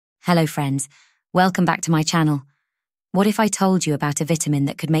Hello friends, welcome back to my channel. What if I told you about a vitamin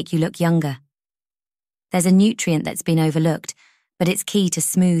that could make you look younger? There's a nutrient that's been overlooked, but it's key to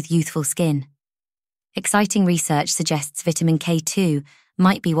smooth, youthful skin. Exciting research suggests vitamin K2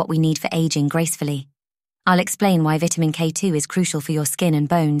 might be what we need for aging gracefully. I'll explain why vitamin K2 is crucial for your skin and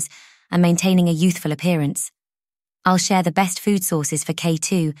bones and maintaining a youthful appearance. I'll share the best food sources for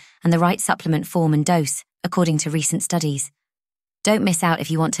K2 and the right supplement form and dose, according to recent studies. Don't miss out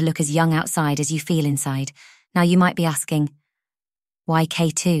if you want to look as young outside as you feel inside. Now you might be asking, why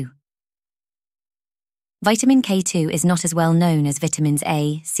K2? Vitamin K2 is not as well known as vitamins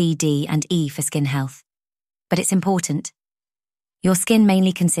A, C, D, and E for skin health. But it's important. Your skin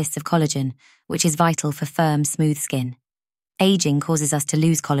mainly consists of collagen, which is vital for firm, smooth skin. Aging causes us to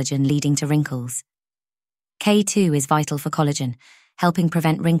lose collagen, leading to wrinkles. K2 is vital for collagen, helping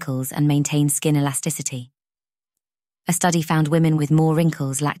prevent wrinkles and maintain skin elasticity. A study found women with more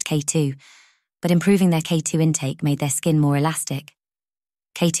wrinkles lacked K2, but improving their K2 intake made their skin more elastic.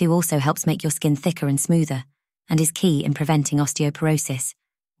 K2 also helps make your skin thicker and smoother, and is key in preventing osteoporosis,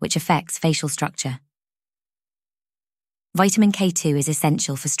 which affects facial structure. Vitamin K2 is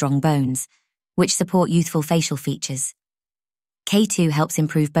essential for strong bones, which support youthful facial features. K2 helps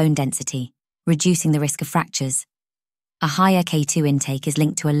improve bone density, reducing the risk of fractures. A higher K2 intake is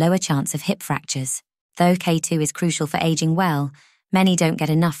linked to a lower chance of hip fractures. Though K2 is crucial for aging well, many don't get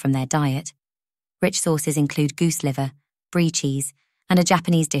enough from their diet. Rich sources include goose liver, brie cheese, and a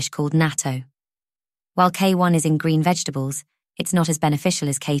Japanese dish called natto. While K1 is in green vegetables, it's not as beneficial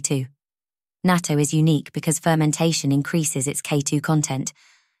as K2. Natto is unique because fermentation increases its K2 content,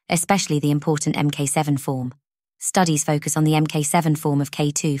 especially the important MK7 form. Studies focus on the MK7 form of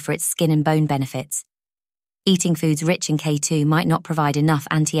K2 for its skin and bone benefits. Eating foods rich in K2 might not provide enough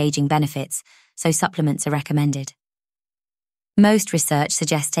anti-aging benefits, so supplements are recommended. Most research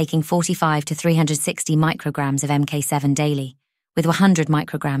suggests taking 45 to 360 micrograms of MK7 daily, with 100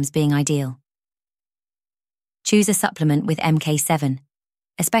 micrograms being ideal. Choose a supplement with MK7,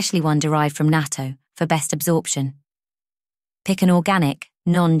 especially one derived from natto, for best absorption. Pick an organic,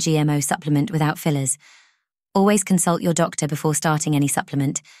 non-GMO supplement without fillers. Always consult your doctor before starting any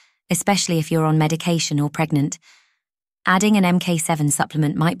supplement, especially if you're on medication or pregnant. Adding an MK7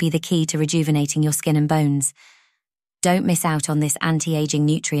 supplement might be the key to rejuvenating your skin and bones. Don't miss out on this anti-aging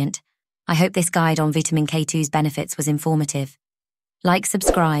nutrient. I hope this guide on vitamin K2's benefits was informative. Like,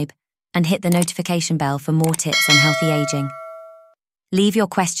 subscribe, and hit the notification bell for more tips on healthy aging. Leave your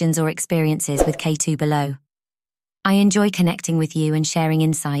questions or experiences with K2 below. I enjoy connecting with you and sharing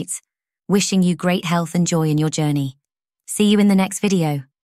insights. Wishing you great health and joy in your journey. See you in the next video.